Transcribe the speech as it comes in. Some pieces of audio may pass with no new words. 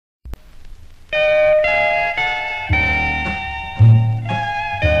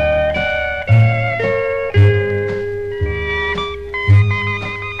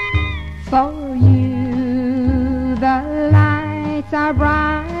For you, the lights are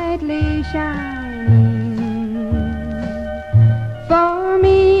brightly shining. For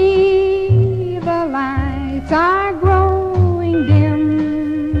me, the lights are growing dim,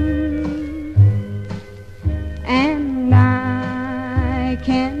 and I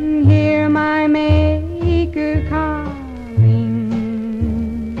can hear my Maker calling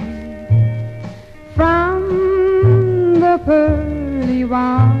from the pearly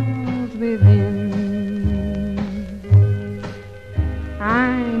walls within.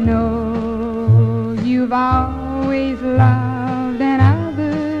 I know you've always loved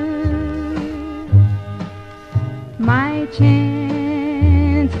another. My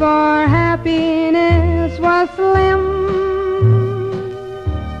chance for happiness was slim.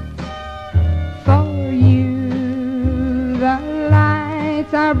 For you, the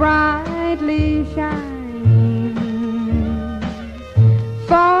lights are brightly shining.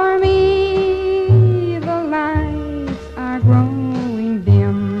 For me, the lights are growing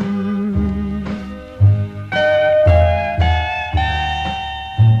dim.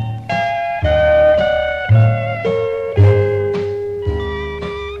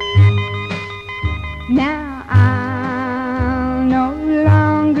 Now I'll no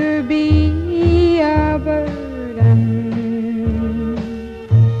longer be a burden,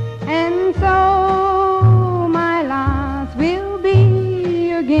 and so my loss will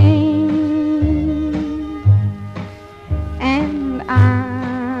be a gain, and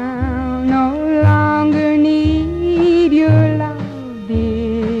I'll no longer need your love,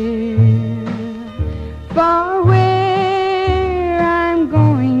 dear, for where I'm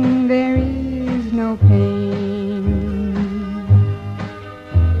going there is no pain.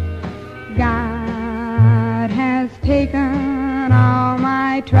 God has taken all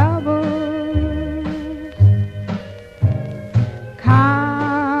my troubles,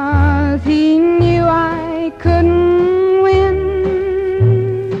 'cause He knew I couldn't win.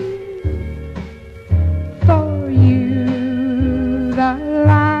 For you, the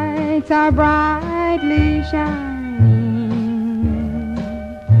lights are brightly shining.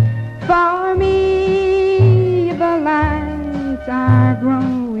 For me, the lights are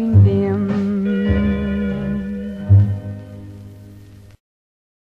growing